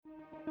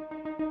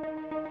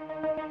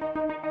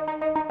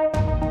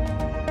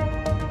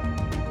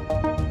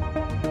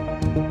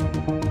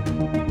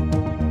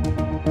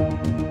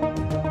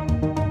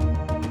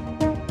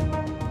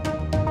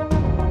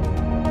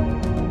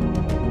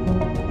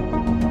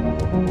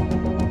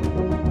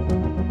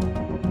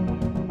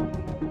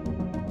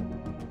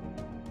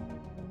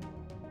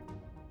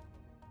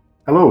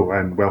Hello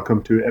and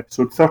welcome to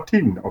episode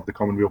 13 of the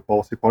Commonweal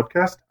Policy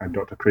Podcast. I'm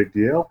Dr. Craig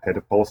DL, Head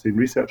of Policy and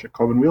Research at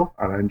Commonweal,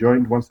 and I'm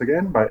joined once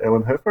again by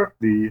Ellen Hofer,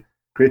 the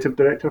Creative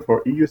Director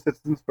for EU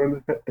Citizens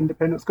for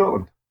Independent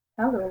Scotland.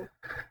 Hello.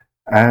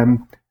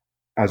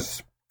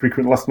 As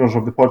frequent listeners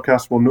of the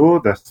podcast will know,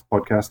 this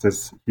podcast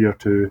is here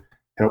to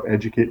help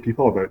educate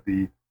people about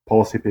the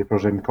policy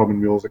papers in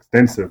Commonweal's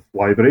extensive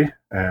library.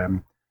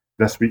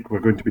 This week we're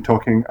going to be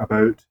talking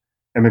about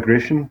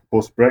immigration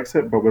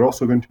post-Brexit, but we're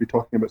also going to be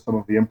talking about some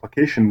of the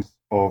implications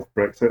of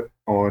Brexit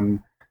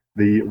on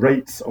the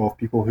rights of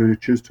people who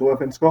choose to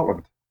live in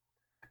Scotland.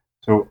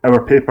 So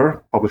our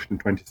paper, published in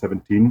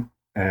 2017,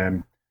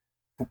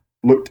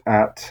 looked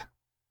at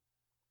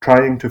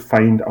trying to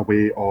find a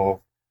way of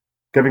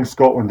giving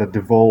Scotland a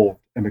devolved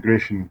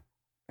immigration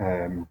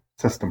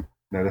system.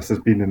 Now, this has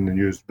been in the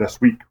news this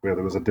week, where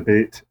there was a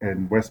debate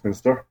in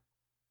Westminster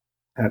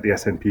at the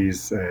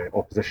SNP's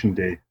Opposition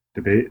Day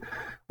debate,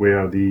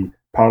 where the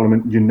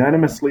Parliament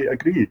unanimously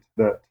agreed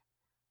that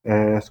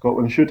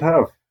Scotland should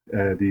have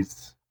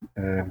these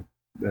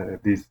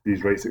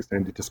rights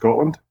extended to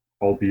Scotland,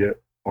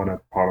 albeit on a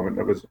Parliament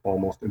that was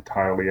almost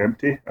entirely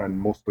empty and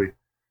mostly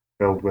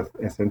filled with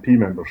SNP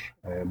members.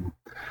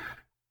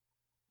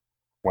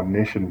 One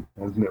nation,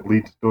 isn't it?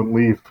 Lead, don't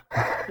leave.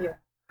 Yeah.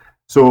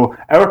 So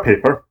our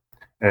paper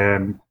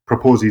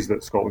proposes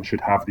that Scotland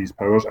should have these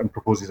powers and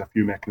proposes a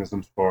few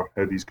mechanisms for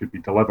how these could be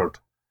delivered.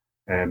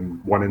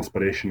 One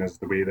inspiration is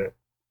the way that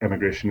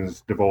immigration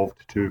has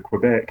devolved to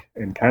Quebec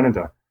in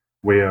Canada,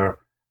 where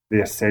they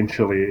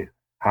essentially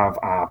have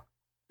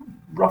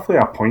roughly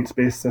a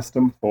points-based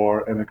system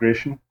for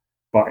immigration,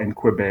 but in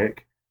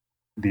Quebec,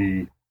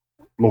 the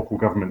local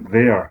government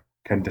there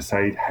can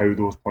decide how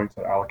those points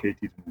are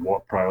allocated and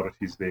what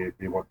priorities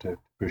they want to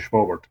push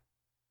forward.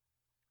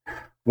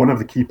 One of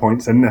the key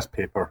points in this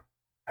paper,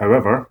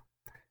 however,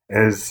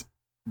 is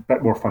a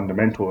bit more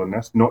fundamental than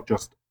this, not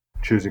just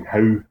choosing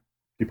how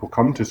people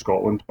come to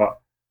Scotland, but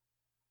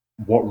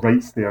what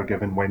rights they are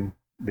given when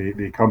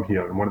they come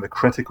here. And one of the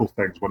critical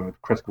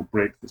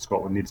breaks that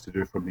Scotland needs to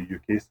do from the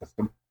UK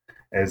system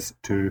is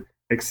to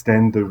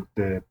extend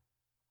the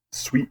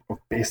suite of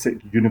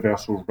basic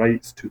universal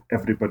rights to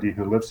everybody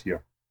who lives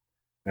here.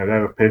 Now,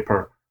 our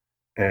paper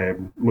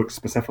looks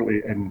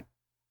specifically in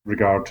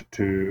regard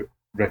to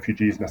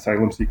refugees and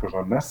asylum seekers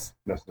on this.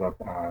 This is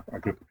a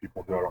group of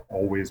people who are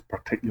always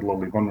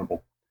particularly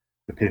vulnerable.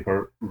 The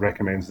paper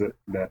recommends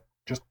that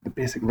just the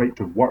basic right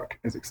to work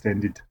is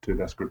extended to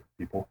this group of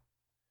people,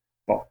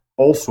 but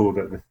also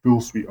that the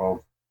full suite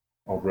of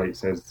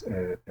rights is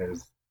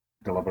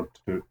delivered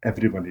to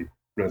everybody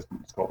resident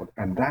in Scotland,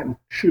 and that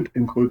should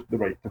include the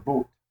right to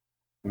vote.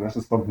 And this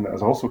is something that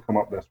has also come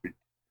up this week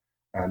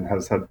and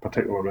has had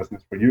particular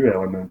resonance for you,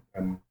 Ellen,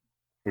 in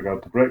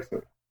regard to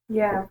Brexit.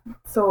 Yeah,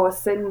 so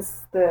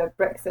since the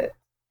Brexit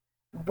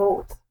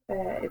vote,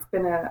 it's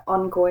been an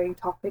ongoing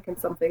topic and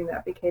something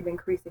that became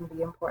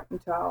increasingly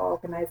important to our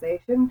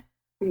organisation.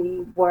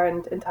 We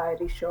weren't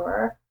entirely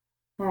sure,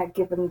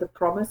 given the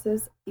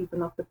promises,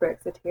 even of the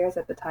Brexiteers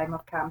at the time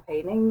of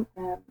campaigning.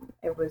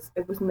 It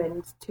was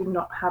meant to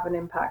not have an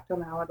impact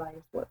on our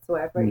lives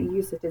whatsoever.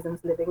 EU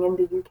citizens living in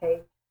the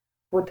UK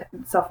would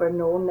suffer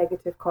no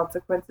negative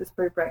consequences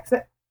for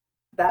Brexit.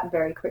 That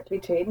very quickly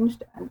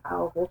changed, and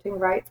our voting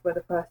rights were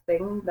the first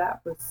thing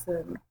that was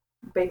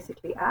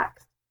basically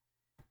axed,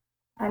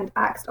 and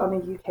axed on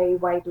a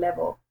UK-wide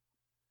level.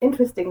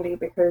 Interestingly,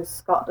 because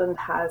Scotland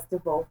has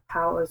devolved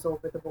powers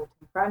over the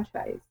voting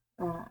franchise,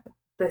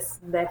 this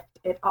left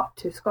it up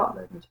to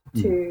Scotland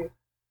to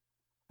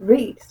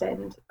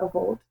re-extend a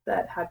vote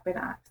that had been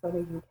axed on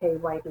a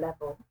UK-wide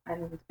level,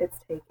 and it's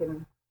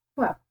taken,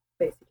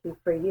 basically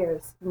 3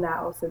 years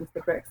now since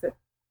the Brexit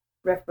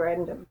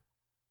referendum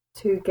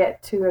to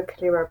get to a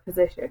clearer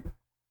position.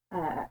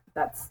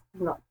 That's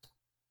not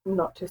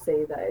to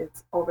say that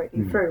it's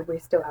already through. We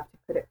still have to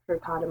put it through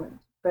Parliament.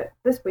 But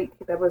this week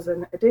there was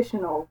an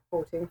additional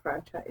voting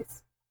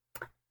franchise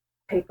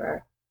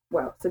paper,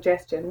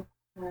 suggestion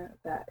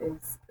that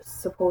is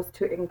supposed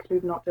to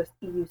include not just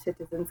EU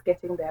citizens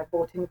getting their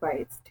voting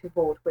rights to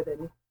vote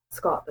within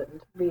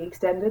Scotland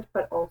re-extended,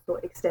 but also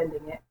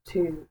extending it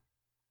to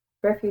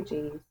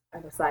refugees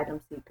and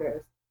asylum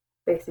seekers,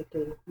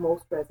 basically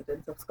most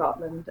residents of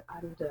Scotland.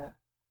 And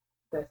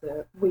there's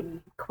a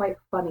wee, quite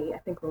funny, I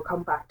think we'll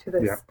come back to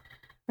this,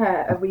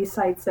 a wee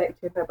side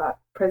section about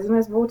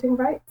prisoners' voting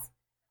rights,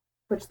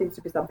 which seems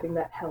to be something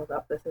that held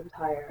up this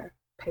entire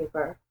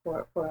paper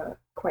for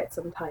quite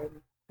some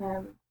time.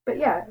 But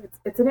yeah,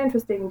 it's an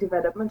interesting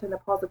development and a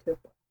positive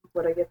one.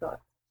 What are your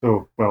thoughts?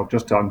 So,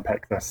 just to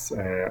unpick this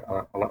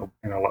a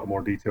little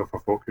more detail for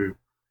folk who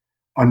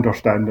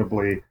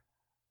understandably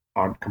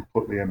aren't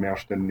completely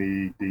immersed in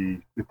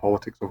the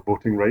politics of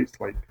voting rights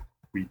like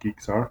we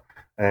geeks are.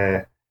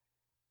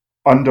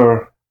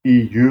 Under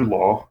EU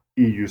law,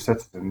 EU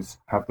citizens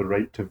have the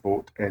right to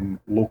vote in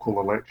local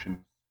elections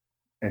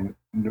in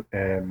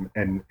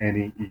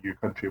any EU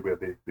country where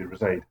they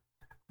reside.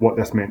 What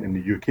this meant in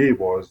the UK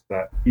was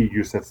that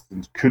EU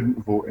citizens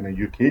couldn't vote in a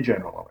UK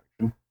general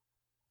election,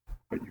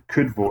 but you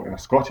could vote in a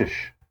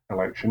Scottish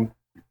election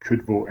You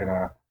could vote in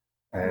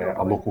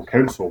a local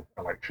council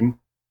election,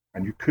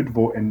 and you could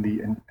vote in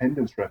the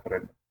independence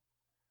referendum.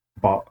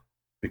 But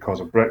because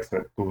of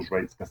Brexit, those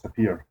rights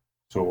disappear.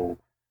 So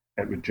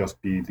it would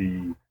just be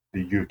the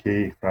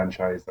UK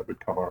franchise that would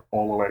cover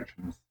all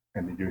elections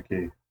in the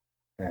UK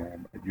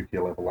at UK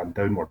level and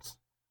downwards.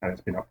 And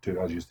it's been up to,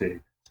 as you say,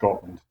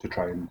 Scotland to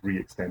try and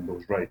re-extend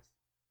those rights.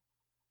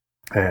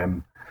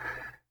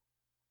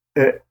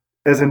 It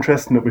is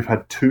interesting that we've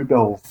had two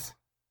bills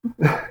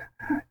that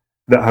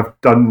have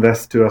done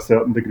this to a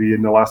certain degree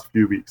in the last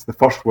few weeks. The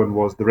first one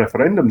was the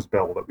referendums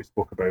bill that we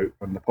spoke about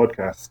on the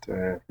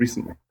podcast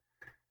recently.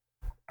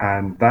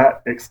 And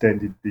that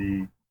extended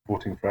the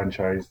voting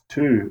franchise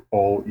to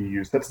all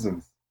EU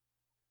citizens.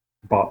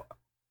 But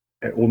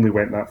it only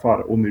went that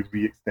far. It only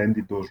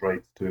re-extended those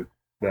rights to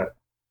that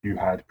you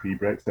had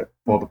pre-Brexit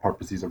for the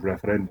purposes of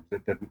referendums.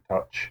 It didn't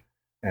touch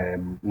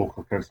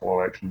local council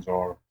elections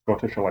or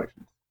Scottish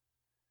elections.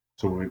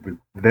 So we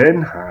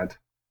then had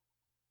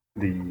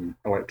the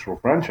electoral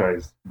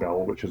franchise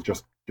bill, which has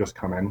just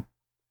come in,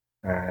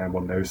 and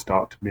will now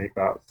start to make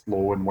that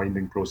slow and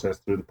winding process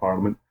through the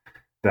Parliament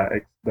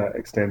that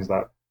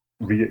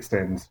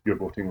re-extends your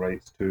voting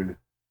rights to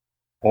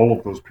all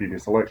of those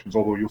previous elections,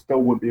 although you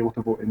still won't be able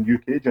to vote in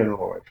UK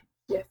general elections.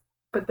 Yes,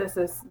 but this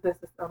is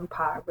on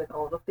par with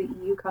all of the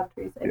EU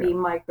countries. Any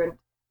migrant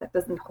that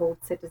doesn't hold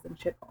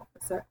citizenship of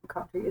a certain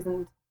country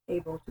isn't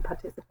able to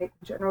participate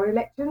in general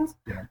elections.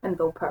 Yeah. And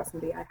though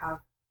personally I have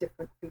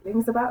different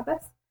feelings about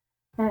this,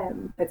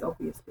 it's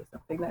obviously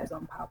something that is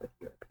on par with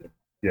European.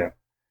 Yeah,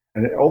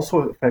 and it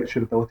also affects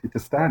your ability to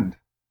stand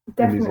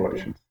in these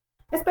elections.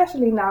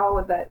 Especially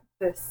now that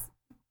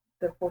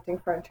the voting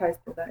franchise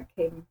bill that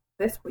came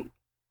this week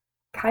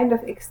kind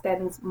of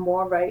extends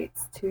more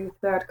rights to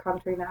third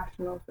country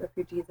nationals,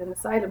 refugees and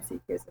asylum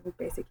seekers, and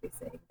basically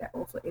saying they're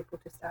also able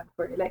to stand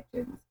for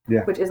elections,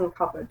 which isn't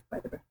covered by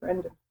the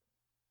referendum.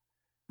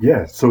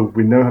 Yeah, so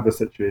we now have a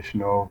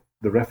situation of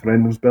the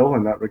referendums bill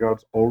in that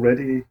regard's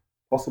already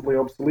possibly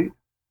obsolete.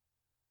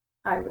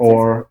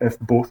 Or if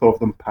both of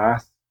them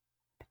pass,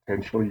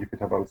 potentially you could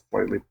have a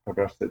slightly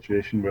perverse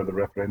situation where the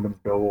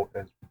referendums bill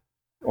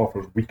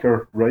offers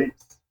weaker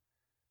rights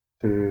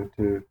for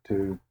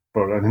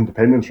an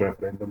independence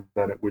referendum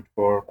than it would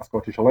for a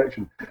Scottish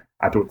election.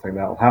 I don't think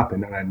that'll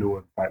happen, and I know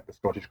in fact the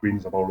Scottish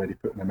Greens have already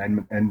put an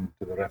amendment into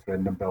the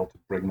referendum bill to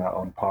bring that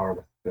on par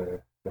with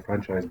the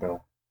franchise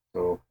bill.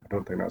 So I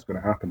don't think that's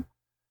going to happen.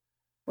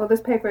 Well,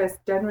 this paper is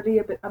generally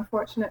a bit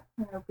unfortunate.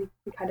 We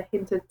kind of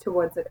hinted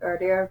towards it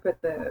earlier,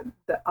 but the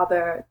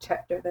other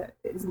chapter that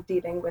is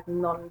dealing with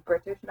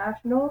non-British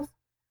nationals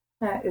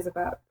is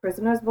about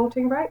prisoners'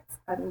 voting rights.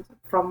 And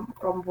from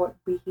what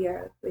we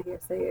hear, the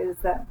hearsay is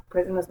that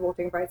prisoners'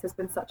 voting rights has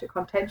been such a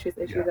contentious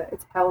issue that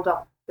it's held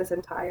up this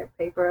entire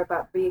paper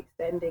about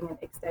re-extending and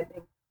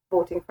extending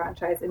voting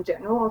franchise in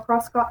general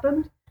across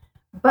Scotland.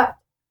 But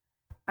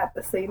at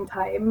the same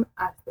time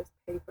as this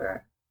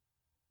paper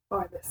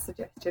or this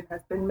suggestion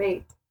has been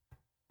made,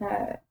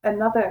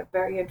 another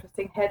very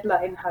interesting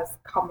headline has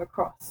come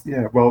across.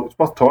 Yeah, well, it's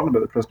worth talking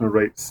about the prisoner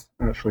rights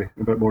actually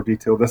in a bit more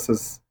detail. This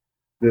is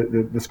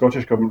the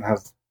Scottish Government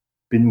has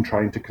been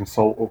trying to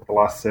consult over the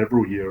last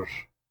several years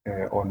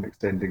on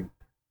extending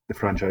the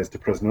franchise to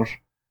prisoners.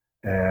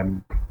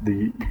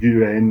 The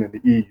UN and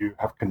the EU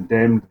have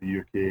condemned the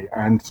UK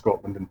and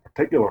Scotland in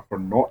particular for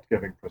not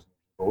giving prisoners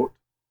a vote.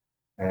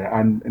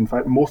 And in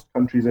fact, most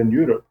countries in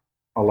Europe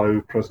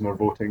allow prisoner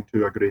voting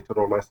to a greater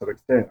or lesser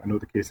extent. I know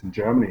the case in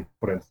Germany,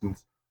 for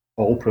instance,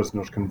 all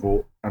prisoners can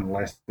vote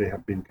unless they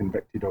have been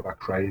convicted of a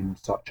crime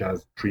such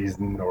as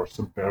treason or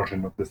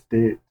subversion of the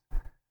state.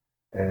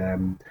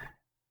 In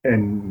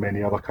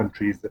many other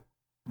countries,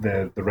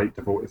 the right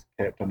to vote is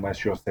kept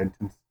unless you're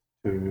sentenced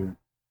to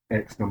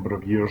X number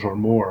of years or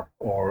more,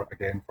 or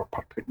again for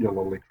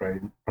particular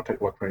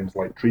crimes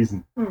like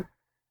treason.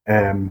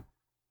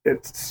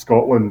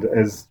 Scotland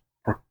is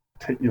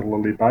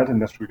particularly bad in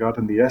this regard,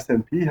 and the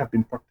SNP have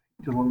been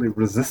particularly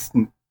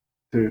resistant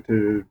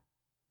to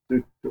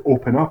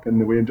open up in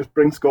the way and just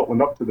bring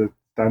Scotland up to the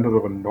standard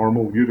of a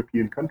normal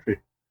European country.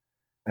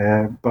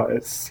 But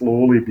it's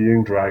slowly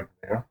being dragged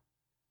there.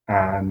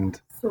 And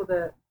so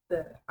the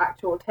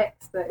actual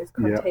text that is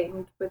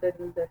contained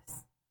within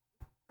this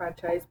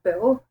franchise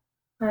bill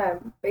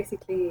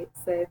basically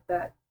said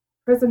that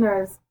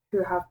prisoners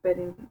who have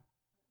been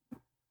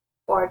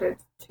ordered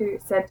to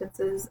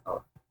sentences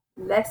of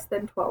less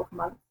than 12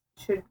 months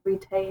should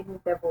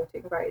retain their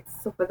voting rights.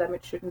 So for them,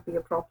 it shouldn't be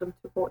a problem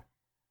to vote.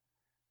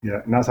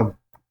 Yeah, and that's, in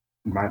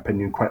my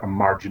opinion, quite a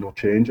marginal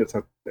change. It's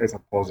a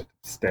positive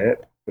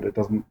step, but it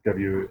doesn't give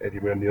you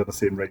anywhere near the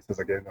same rights as,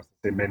 again, as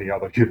I say, many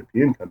other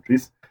European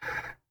countries.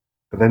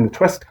 But then the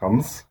twist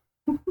comes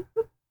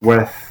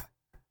with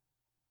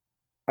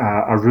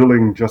a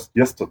ruling just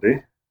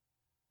yesterday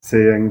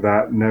saying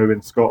that now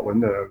in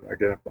Scotland,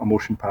 again, a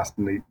motion passed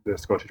in the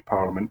Scottish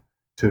Parliament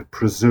to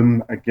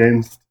presume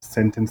against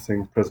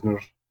sentencing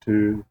prisoners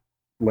to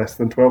less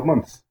than 12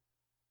 months.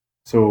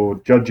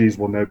 So judges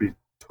will now be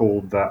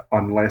told that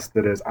unless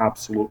there is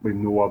absolutely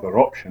no other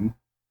option,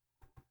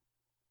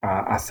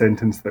 a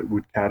sentence that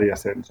would carry a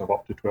sentence of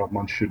up to 12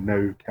 months should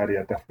now carry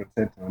a different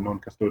sentence, a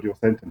non-custodial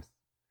sentence.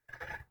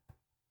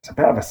 It's a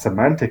bit of a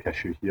semantic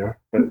issue here,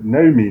 but it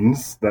now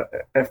means that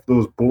if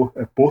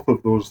both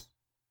of those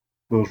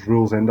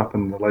rules end up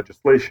in the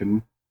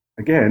legislation,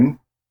 again,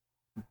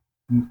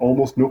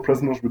 almost no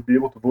prisoners would be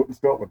able to vote in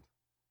Scotland.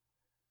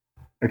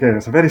 Again,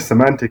 it's a very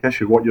semantic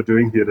issue. What you're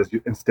doing here is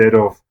instead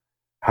of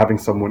having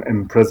someone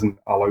in prison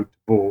allowed to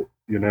vote,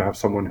 you now have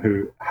someone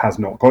who has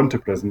not gone to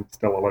prison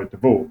still allowed to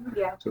vote.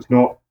 Yeah. So it's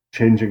not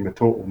changing the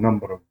total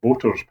number of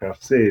voters per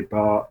se,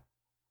 but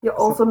you're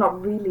also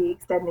not really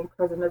extending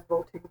prisoners'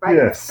 voting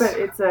rights. Yes. But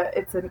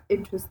it's an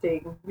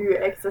interesting new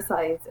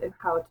exercise in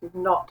how to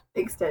not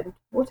extend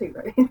voting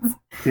rights.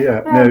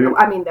 Yeah.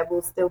 I mean, there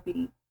will still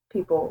be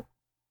people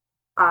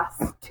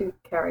asked to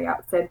carry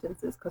out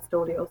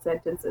custodial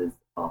sentences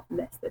of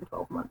less than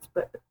 12 months,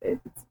 but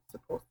it's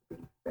supposed to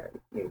be very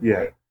few.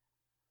 Yeah.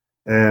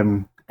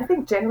 I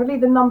think generally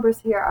the numbers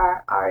here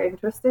are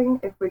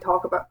interesting. If we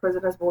talk about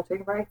prisoners'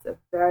 voting rights, a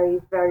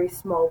very, very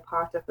small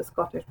part of the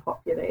Scottish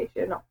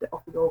population, of the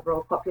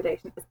overall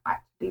population, is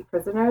actually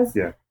prisoners.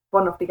 Yeah.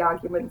 One of the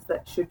arguments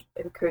that should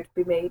and could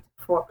be made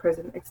for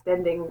prison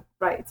extending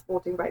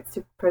voting rights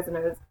to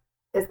prisoners,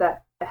 is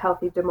that a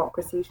healthy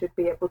democracy should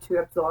be able to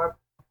absorb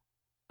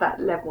that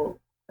level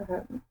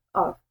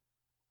of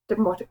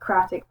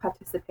democratic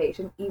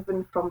participation,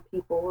 even from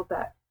people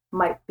that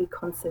might be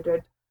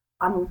considered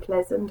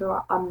unpleasant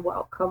or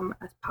unwelcome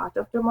as part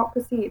of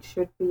democracy. It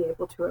should be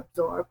able to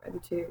absorb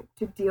and to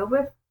deal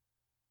with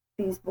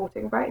these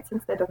voting rights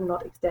instead of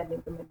not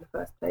extending them in the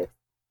first place.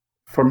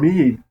 For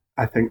me,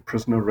 I think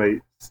prisoner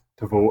rights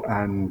to vote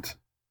and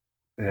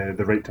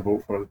the right to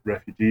vote for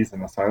refugees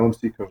and asylum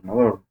seekers and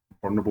other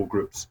vulnerable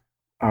groups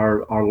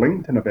are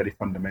linked in a very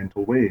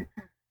fundamental way.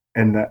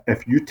 In that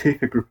if you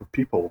take a group of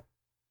people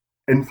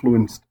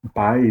influenced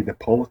by the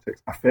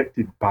politics,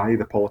 affected by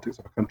the politics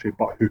of a country,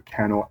 but who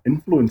cannot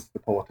influence the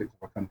politics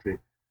of a country,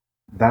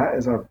 that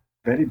is a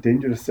very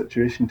dangerous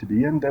situation to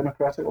be in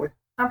democratically.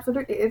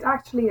 Absolutely. It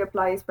actually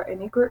applies for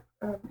any group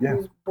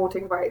whose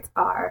voting rights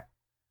are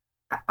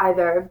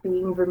either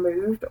being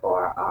removed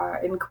or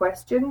are in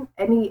question.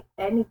 Any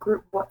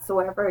group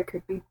whatsoever. It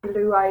could be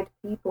blue-eyed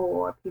people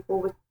or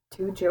people with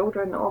 2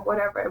 children or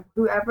whatever.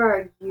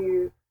 Whoever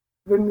you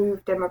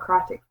remove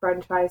democratic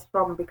franchise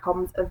from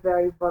becomes a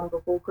very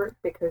vulnerable group,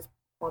 because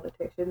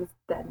politicians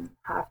then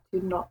have to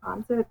not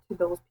answer to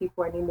those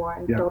people anymore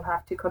and don't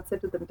have to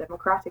consider them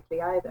democratically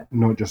either.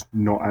 Not just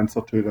not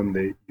answer to them,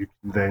 you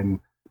can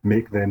then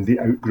make them the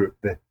outgroup,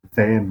 the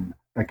them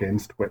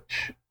against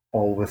which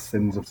all the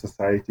sins of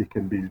society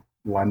can be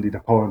landed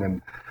upon,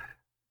 and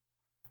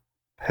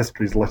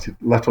history's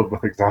littered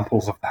with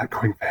examples of that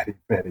going very,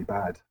 very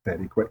bad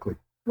very quickly.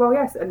 Well,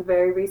 yes, and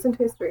very recent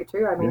history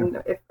too. I mean,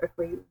 if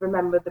we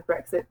remember the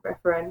Brexit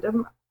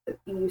referendum,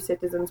 EU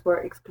citizens were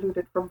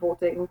excluded from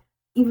voting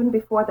even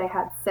before they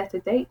had set a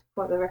date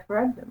for the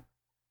referendum.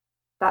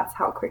 That's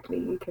how quickly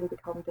you can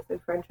become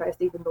disenfranchised,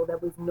 even though there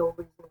was no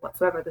reason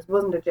whatsoever. This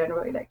wasn't a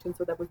general election,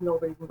 so there was no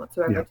reason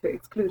whatsoever to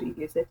exclude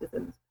EU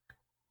citizens.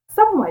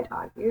 Some might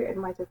argue it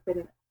might have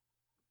been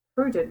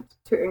prudent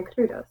to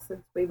include us,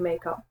 since we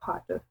make up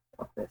part of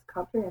this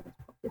country and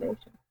its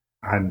population.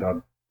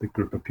 And the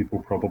group of people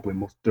probably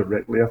most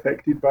directly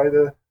affected by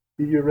the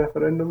EU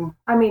referendum.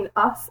 I mean,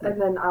 us,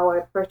 and then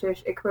our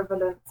British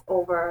equivalents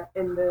over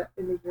in the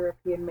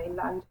European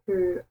mainland,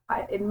 who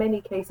in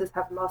many cases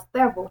have lost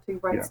their voting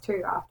rights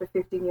too after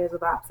 15 years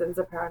of absence.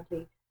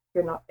 Apparently,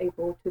 you're not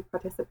able to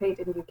participate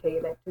in UK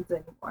elections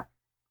anymore.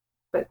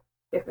 But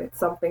if it's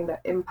something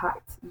that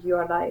impacts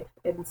your life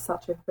in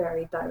such a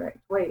very direct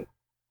way,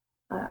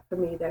 for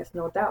me, there's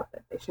no doubt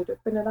that they should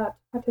have been allowed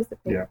to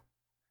participate. Yeah.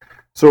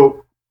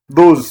 So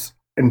those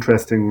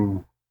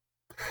interesting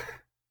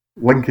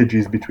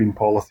linkages between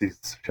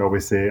policies, shall we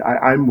say,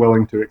 I'm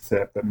willing to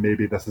accept that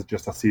maybe this is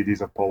just a series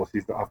of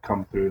policies that have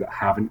come through that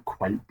haven't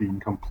quite been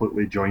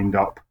completely joined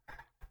up.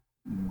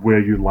 Where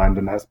you land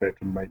on that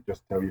spectrum might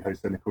just tell you how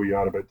cynical you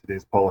are about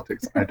today's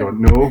politics. I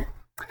don't know.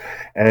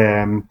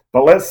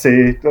 But let's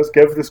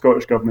give the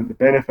Scottish Government the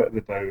benefit of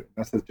the doubt.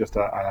 This is just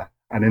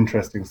an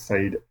interesting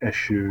side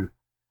issue,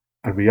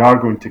 and we are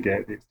going to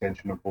get the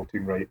extension of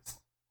voting rights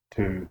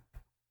to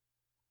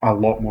a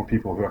lot more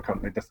people who are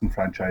currently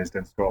disenfranchised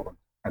in Scotland.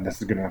 And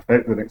this is going to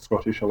affect the next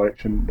Scottish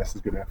election. This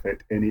is going to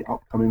affect any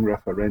upcoming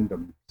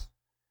referendums.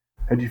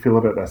 How do you feel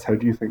about this? How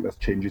do you think this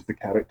changes the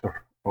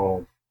character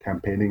of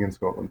campaigning in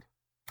Scotland?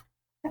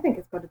 I think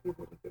it's going to be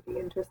really,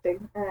 really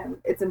interesting.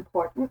 It's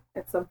important.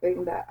 It's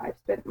something that I've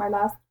spent my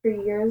last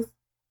 3 years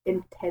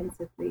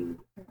intensively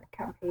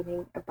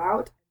campaigning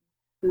about,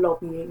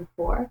 lobbying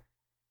for.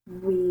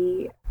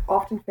 We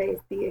often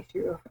face the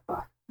issue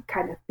of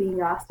kind of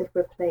being asked if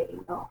we're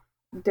playing off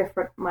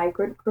different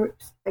migrant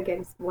groups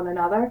against one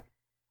another,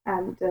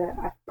 and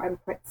I'm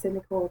quite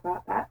cynical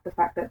about that. The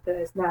fact that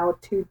there's now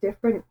 2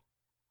 different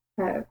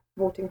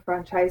voting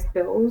franchise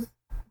bills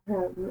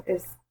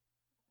is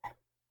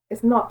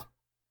not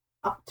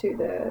up to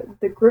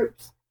the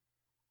groups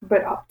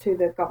but up to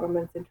the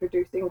governments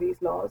introducing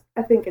these laws.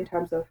 I think in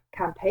terms of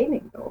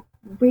campaigning, though,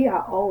 we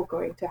are all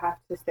going to have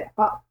to step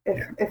up.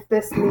 If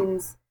this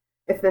means,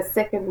 if the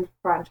second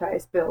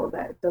franchise bill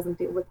that doesn't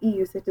deal with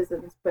EU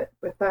citizens but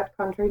with third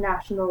country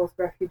nationals,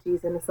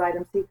 refugees and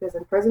asylum seekers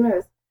and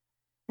prisoners,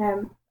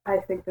 I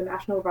think the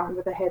National ran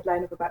with a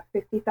headline of about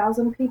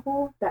 50,000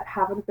 people that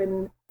haven't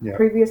been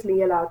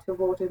previously allowed to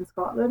vote in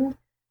Scotland.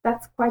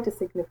 That's quite a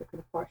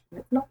significant portion.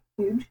 It's not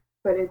huge,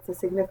 but it's a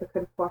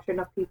significant portion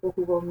of people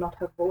who will not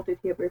have voted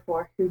here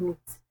before, who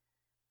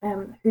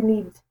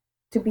need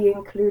to be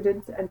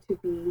included and to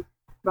be,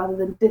 rather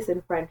than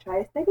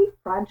disenfranchised, they need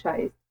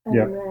franchised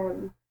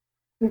and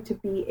need to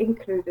be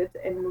included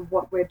in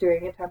what we're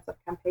doing in terms of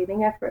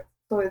campaigning efforts.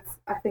 So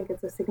I think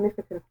it's a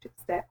significant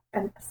step.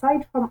 And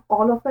aside from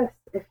all of this,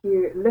 if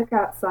you look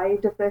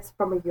outside of this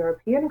from a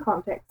European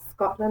context,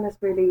 Scotland is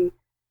really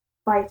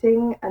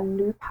fighting a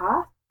new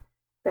path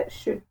that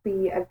should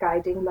be a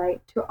guiding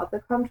light to other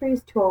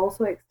countries to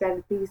also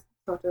extend these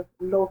sort of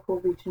local,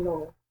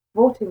 regional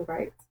voting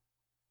rights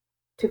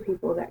to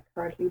people that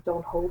currently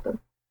don't hold them.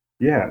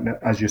 Yeah,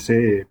 as you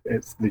say,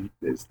 it's the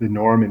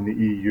norm in the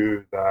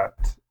EU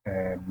that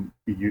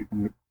EU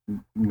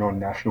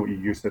non-national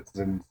EU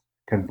citizens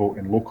can vote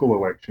in local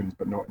elections,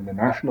 but not in the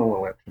national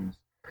elections.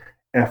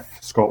 If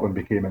Scotland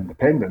became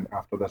independent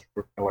after this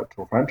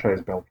electoral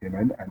franchise bill came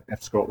in, and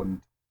if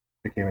Scotland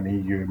became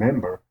an EU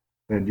member,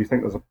 then do you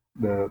think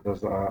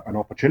there's an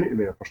opportunity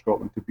there for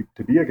Scotland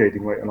to be a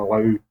guiding light and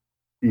allow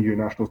EU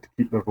nationals to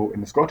keep their vote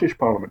in the Scottish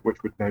Parliament,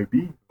 which would now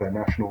be the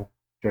national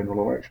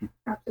general election?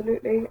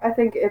 Absolutely. I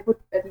think it would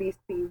at least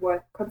be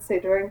worth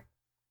considering.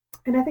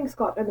 And I think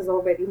Scotland is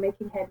already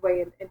making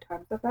headway in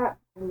terms of that.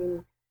 I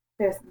mean,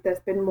 there's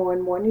been more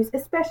and more news,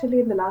 especially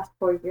in the last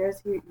 4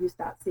 years. You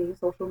start seeing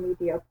social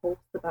media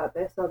posts about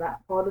this or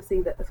that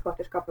policy that the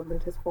Scottish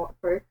government has fought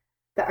for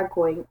that are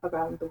going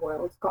around the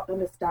world.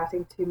 Scotland is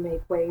starting to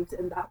make waves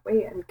in that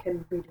way and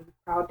can really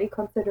proudly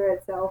consider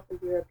itself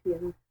a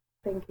European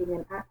thinking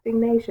and acting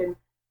nation.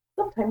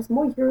 Sometimes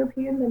more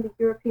European than the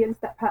Europeans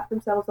that pat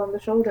themselves on the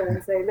shoulder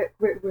and say, look,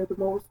 we're the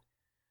most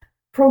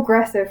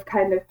progressive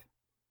kind of,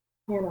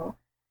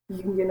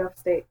 union of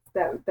states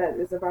that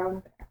is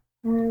around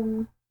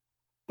there.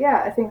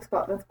 I think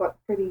Scotland's got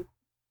pretty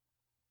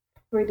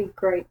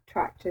great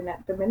traction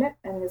at the minute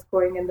and is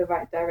going in the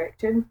right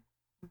direction,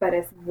 but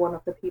is one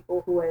of the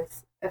people who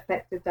is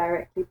affected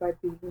directly by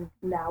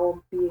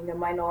being a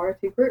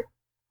minority group.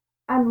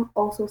 I'm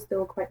also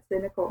still quite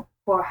cynical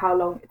for how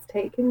long it's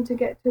taken to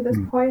get to this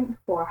point,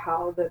 for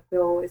how the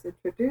bill is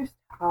introduced,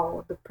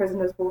 how the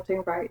prisoners'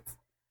 voting rights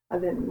are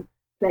then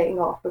playing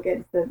off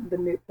against the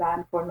new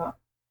plan for not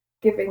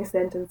giving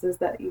sentences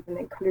that even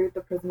include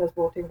the prisoners'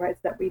 voting rights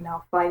that we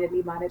now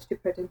finally managed to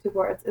put into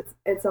words.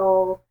 It's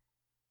all,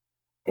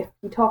 if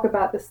you talk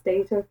about the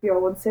state of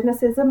your own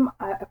cynicism,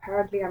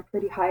 apparently I'm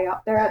pretty high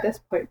up there at this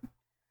point.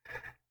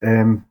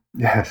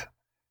 Yes.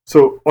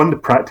 So on the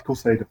practical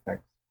side of things,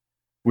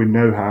 we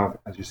now have,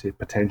 as you say,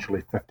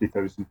 potentially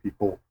 50,000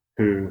 people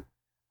who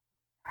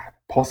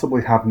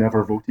possibly have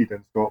never voted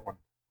in Scotland.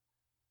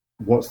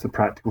 What's the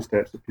practical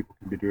steps that people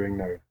can be doing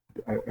now?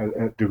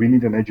 Do we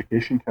need an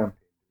education campaign?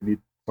 Do we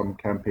need some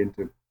campaign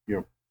to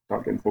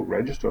start getting folk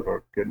registered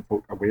or getting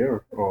folk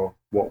aware of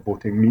what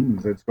voting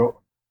means in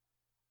Scotland?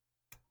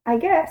 I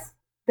guess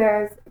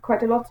there's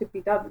quite a lot to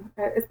be done,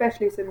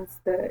 especially since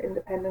the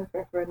independence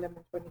referendum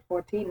in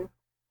 2014.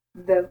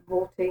 The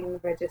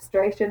voting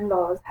registration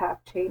laws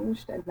have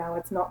changed, and now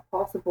it's not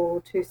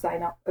possible to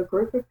sign up a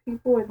group of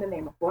people in the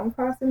name of one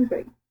person,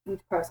 but each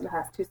person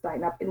has to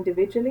sign up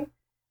individually.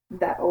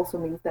 That also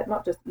means that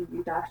not just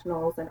EU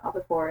nationals and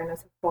other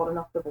foreigners have fallen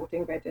off the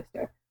voting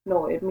register.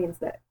 No, it means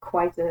that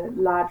quite a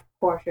large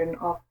portion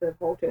of the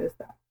voters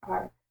that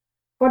are,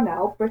 for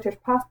now, British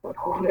passport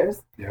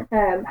holders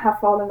have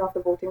fallen off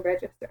the voting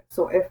register.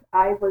 So if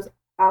I was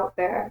out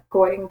there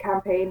going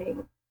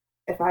campaigning,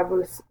 if I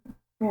was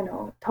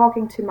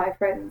talking to my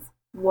friends,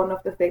 one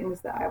of the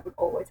things that I would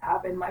always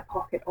have in my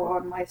pocket or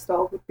on my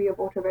stall would be a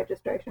voter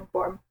registration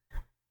form.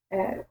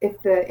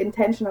 If the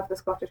intention of the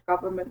Scottish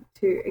Government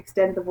to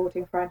extend the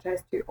voting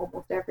franchise to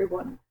almost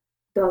everyone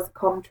does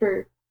come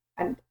true,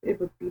 and it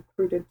would be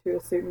prudent to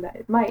assume that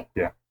it might,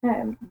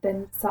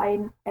 then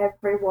sign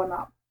everyone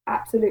up,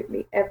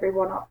 absolutely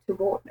everyone up to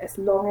vote as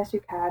long as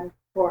you can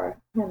for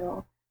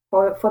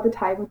the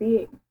time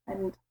being.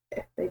 And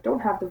if they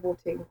don't have the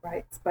voting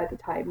rights by the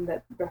time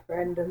that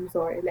referendums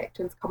or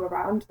elections come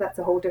around, that's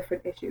a whole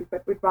different issue.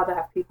 But we'd rather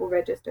have people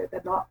registered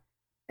than not.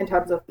 In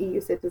terms of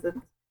EU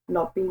citizens,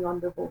 not being on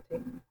the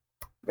voting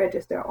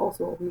register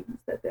also means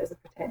that there's a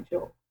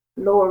potential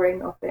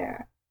lowering of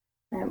their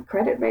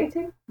credit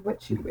rating,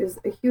 which is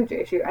a huge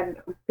issue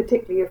and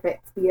particularly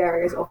affects the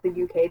areas of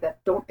the UK that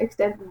don't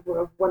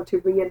want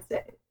to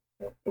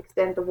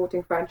extend the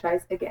voting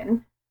franchise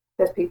again.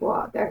 There's people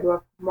out there who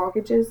have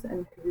mortgages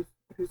and whose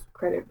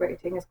credit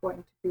rating is going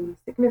to be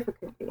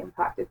significantly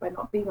impacted by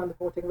not being on the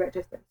voting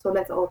register. So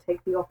let's all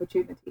take the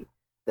opportunity.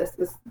 This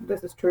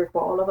is true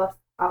for all of us.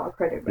 Our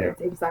credit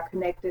ratings are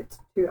connected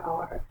to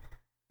our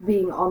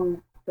being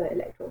on the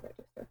electoral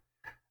register.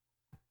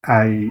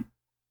 I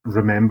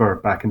remember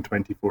back in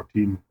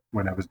 2014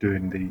 when I was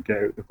doing the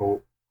Get Out the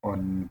Vote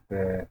on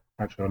the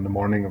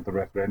morning of the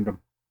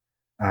referendum,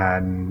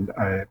 and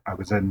I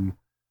was in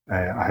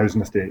a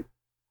housing estate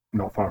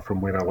not far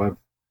from where I live,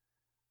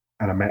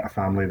 and I met a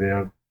family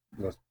there.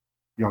 This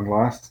young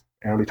lass,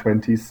 early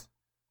 20s.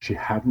 She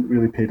hadn't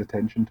really paid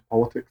attention to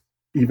politics,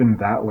 even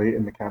that late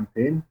in the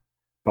campaign,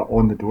 but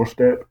on the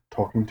doorstep,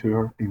 talking to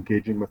her,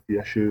 engaging with the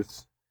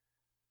issues,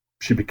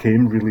 she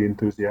became really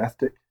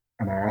enthusiastic.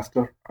 And I asked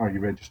her, "Are you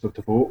registered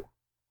to vote?"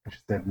 And she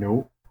said,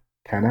 "No."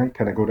 Can I?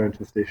 Can I go down to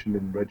the station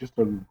and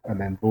register and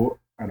then vote?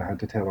 And I had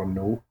to tell her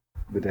no,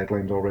 the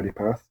deadline's already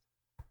passed.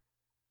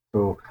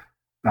 So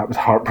that was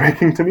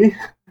heartbreaking to me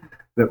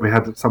that we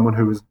had someone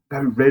who was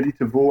now ready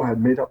to vote,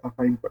 had made up their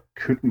mind, but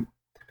couldn't.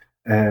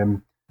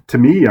 Um, to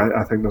me,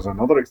 I think there's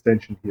another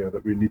extension here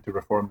that we need to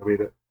reform the way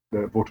that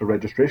the voter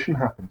registration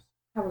happens.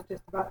 I was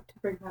just about to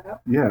bring that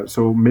up. Yeah,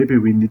 so maybe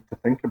we need to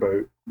think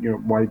about,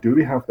 why do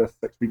we have this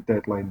 6 week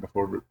deadline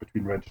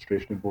between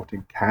registration and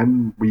voting?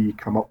 Can we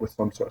come up with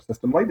some sort of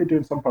system like they do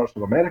in some parts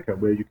of America,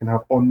 where you can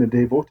have on the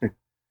day voting?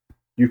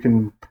 You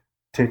can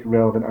take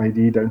relevant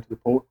ID down to the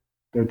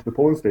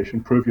polling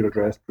station, prove your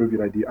address, prove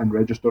your ID, and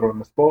register on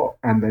the spot,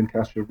 and then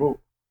cast your vote.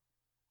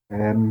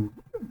 Don't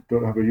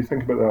know how you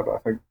think about that, but I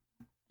think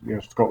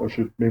Scotland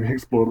should maybe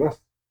explore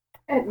this.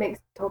 It makes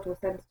total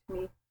sense to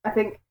me. I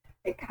think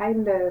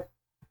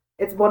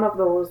it's one of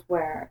those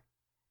where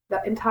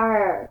the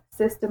entire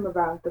system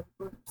around the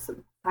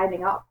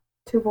signing up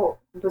to vote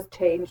was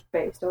changed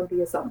based on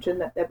the assumption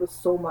that there was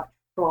so much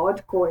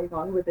fraud going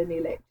on within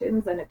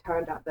elections, and it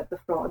turned out that the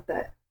fraud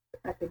that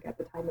I think at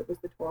the time it was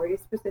the Tories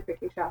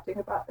specifically shouting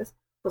about this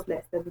was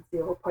less than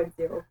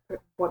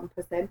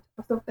 0.01%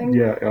 or something.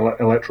 Yeah,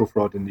 electoral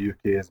fraud in the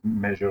UK is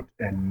measured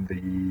in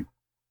the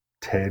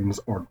tens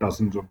or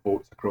dozens of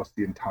votes across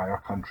the entire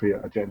country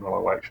at a general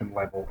election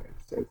level.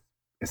 It's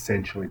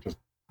essentially just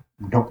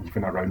not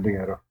even a rounding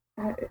error.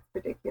 It's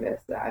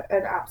ridiculous.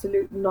 An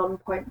absolute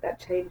non-point that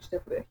changed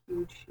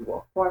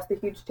forced a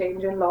huge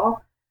change in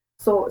law.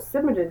 So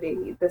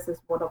similarly, this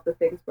is one of the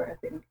things where I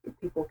think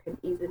people can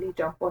easily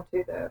jump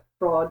onto the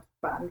fraud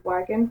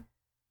bandwagon,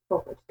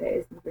 for which there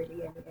isn't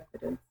really any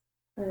evidence.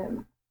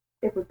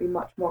 It would be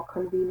much more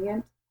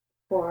convenient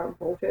for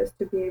voters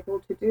to be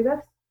able to do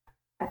this.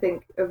 I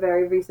think a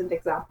very recent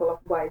example of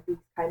why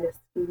these kind of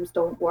schemes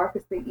don't work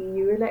is the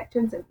EU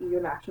elections and EU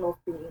nationals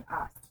being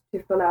asked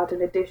to fill out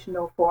an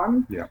additional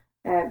form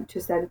to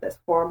send this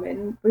form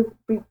in.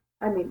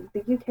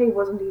 The UK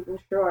wasn't even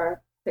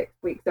sure 6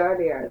 weeks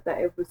earlier that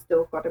it was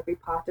still got to be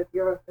part of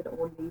Europe and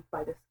only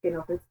by the skin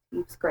of its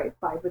teeth scraped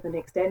by with an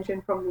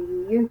extension from the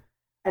EU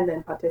and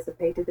then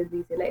participated in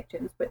these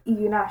elections. But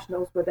EU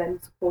nationals were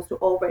then supposed to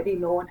already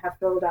know and have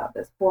filled out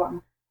this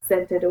form,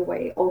 sent it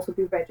away, also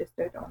be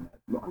registered on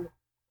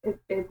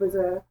it was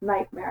a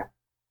nightmare.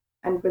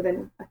 And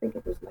within, I think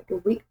it was like a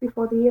week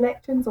before the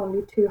elections,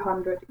 only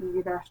 200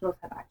 EU nationals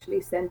had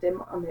actually sent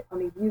in on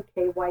a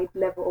UK-wide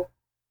level,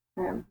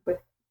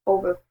 with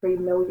over 3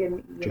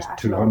 million EU just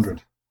nationals.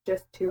 200.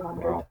 Just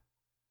 200. Wow.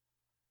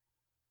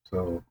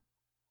 So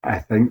I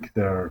think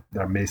there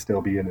may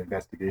still be an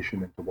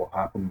investigation into what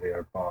happened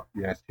there, but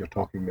yes, you're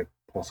talking the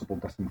possible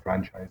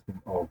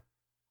disenfranchisement of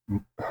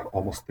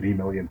almost 3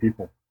 million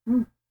people.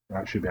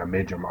 That should be a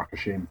major mark of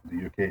shame for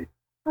the UK.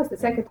 That's the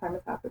second time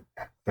it's happened.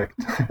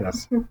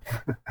 Yes.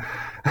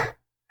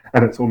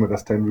 And it's only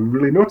this time we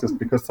really noticed,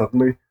 because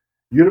suddenly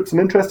Europe's an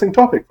interesting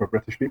topic for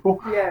British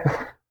people. Yeah.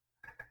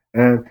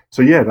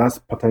 So yeah, that's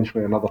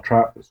potentially another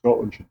trap that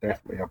Scotland should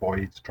definitely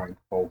avoid trying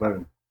to fall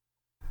down.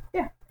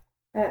 Yeah.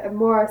 A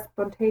more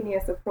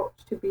spontaneous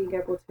approach to being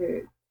able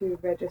to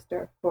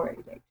register for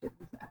elections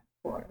and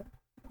for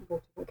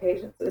voting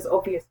occasions is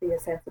obviously a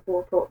sensible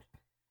approach.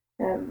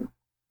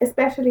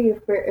 Especially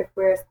if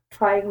we're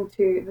trying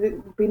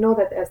to, we know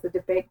that there's the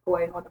debate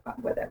going on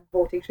about whether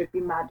voting should be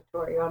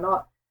mandatory or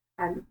not,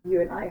 and you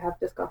and I have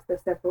discussed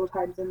this several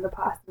times in the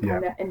past, and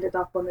kind of ended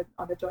up on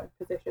a joint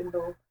position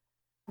though.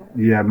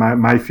 Yeah,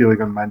 my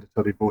feeling on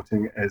mandatory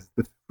voting is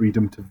the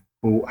freedom to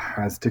vote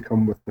has to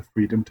come with the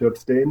freedom to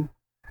abstain.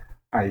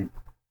 I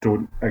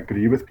don't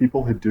agree with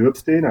people who do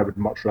abstain. I would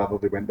much rather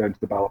they went down to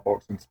the ballot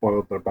box and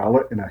spoiled their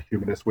ballot in a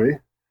humorous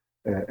way,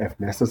 if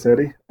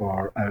necessary.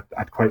 Or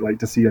I'd quite like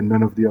to see a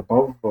none of the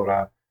above, or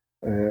a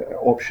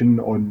option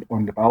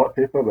on the ballot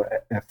paper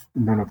that if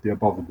none of the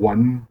above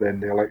won, then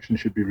the election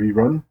should be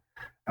rerun.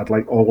 I'd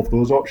like all of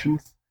those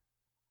options,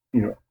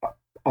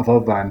 other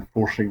than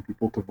forcing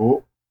people to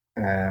vote.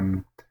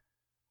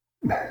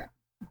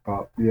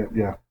 But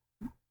yeah.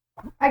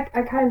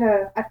 I've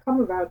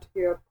come around to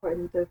your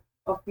point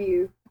of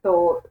view,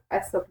 though,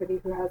 as somebody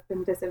who has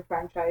been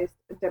disenfranchised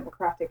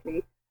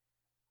democratically,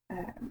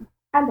 and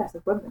as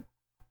a woman,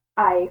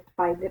 I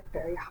find it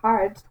very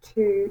hard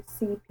to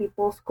see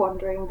people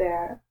squandering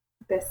their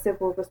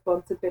civil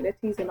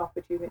responsibilities and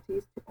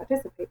opportunities to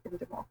participate in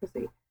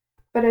democracy.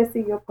 But I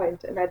see your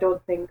point, and I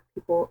don't think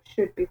people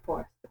should be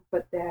forced.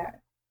 But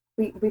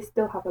we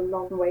still have a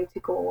long way to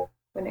go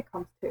when it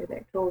comes to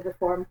electoral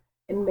reform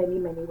in many,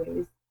 many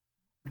ways.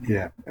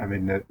 Yeah, I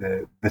mean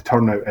the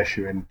turnout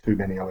issue in too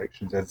many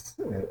elections is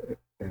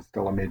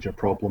still a major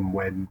problem.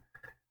 When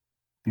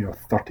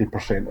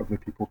 30% of the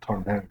people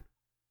turn out,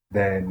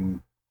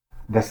 then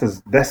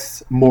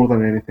this more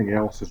than anything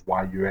else is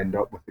why you end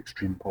up with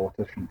extreme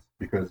politicians,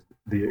 because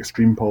the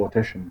extreme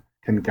politician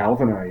can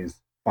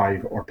galvanize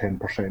 5 or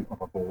 10%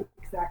 of a vote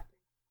Exactly.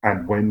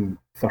 and win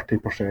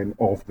 30%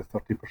 of the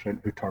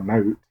 30% who turn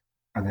out,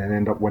 and then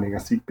end up winning a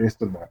seat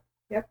based on that.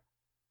 Yep.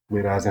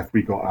 Whereas if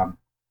we got a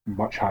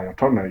much higher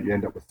turnout, you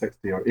end up with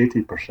 60 or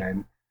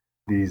 80%.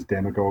 These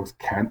demagogues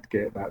can't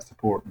get that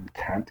support and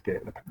can't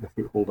get the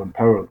foothold and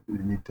power. You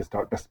need to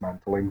start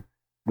dismantling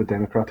the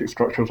democratic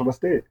structures of a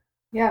state.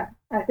 Yeah,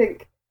 I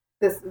think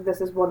this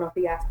is one of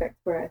the aspects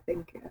where I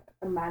think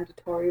a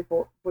mandatory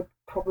vote would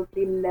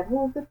probably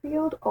level the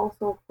field,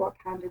 also for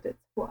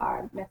candidates who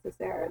aren't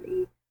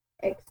necessarily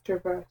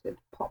extroverted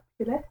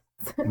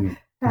populists.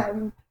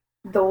 Mm.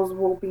 Those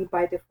will be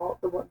by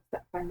default the ones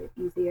that find it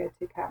easier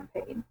to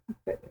campaign.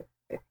 But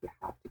if you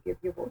have to give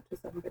your vote to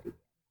somebody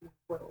who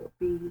will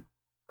be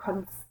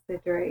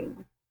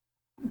considering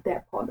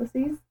their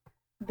policies,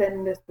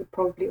 then this would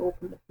probably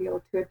open the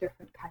field to a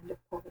different kind of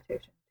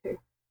politician too,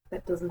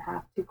 that doesn't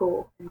have to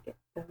go and get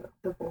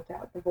the vote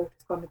out. The vote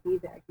is going to be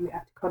there. You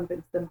have to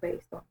convince them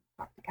based on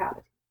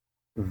practicality.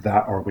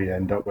 That, or we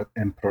end up with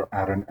Emperor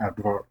Aaron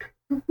Adverk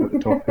at the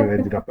top, who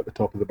ended up at the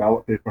top of the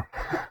ballot paper.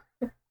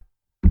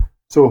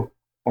 So,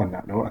 on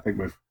that note, I think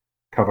we've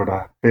covered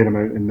a fair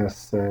amount in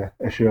this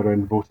issue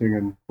around voting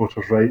and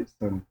voters' rights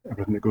and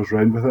everything that goes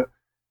around with it.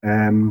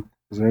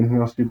 Is there anything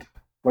else you'd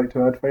like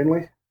to add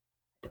finally?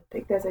 I don't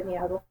think there's any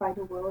other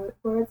final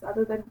words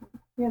other than,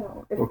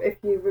 if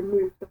you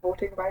remove the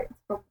voting rights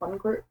from one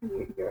group,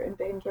 you're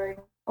endangering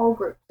all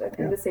groups. And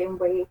in the same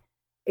way,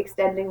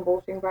 extending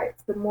voting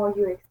rights, the more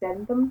you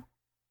extend them,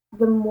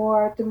 the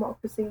more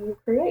democracy you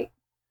create.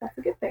 That's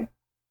a good thing.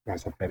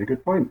 That's a very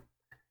good point.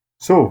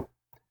 So,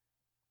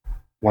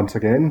 once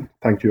again,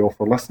 thank you all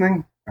for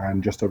listening.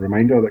 And just a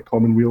reminder that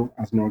Commonweal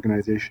as an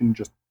organisation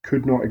just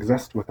could not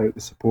exist without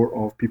the support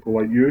of people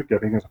like you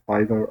giving us a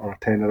 £5 or a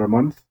 £10 a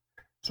month.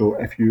 So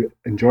if you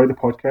enjoy the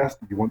podcast,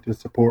 you want to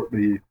support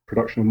the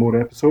production of more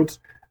episodes,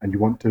 and you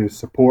want to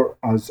support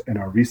us in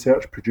our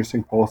research,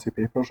 producing policy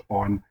papers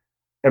on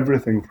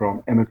everything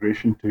from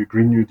immigration to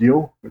Green New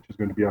Deal, which is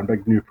going to be our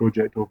big new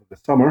project over the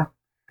summer,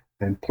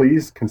 then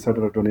please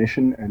consider a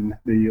donation in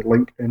the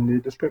link in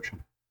the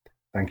description.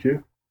 Thank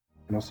you,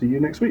 and I'll see you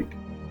next week.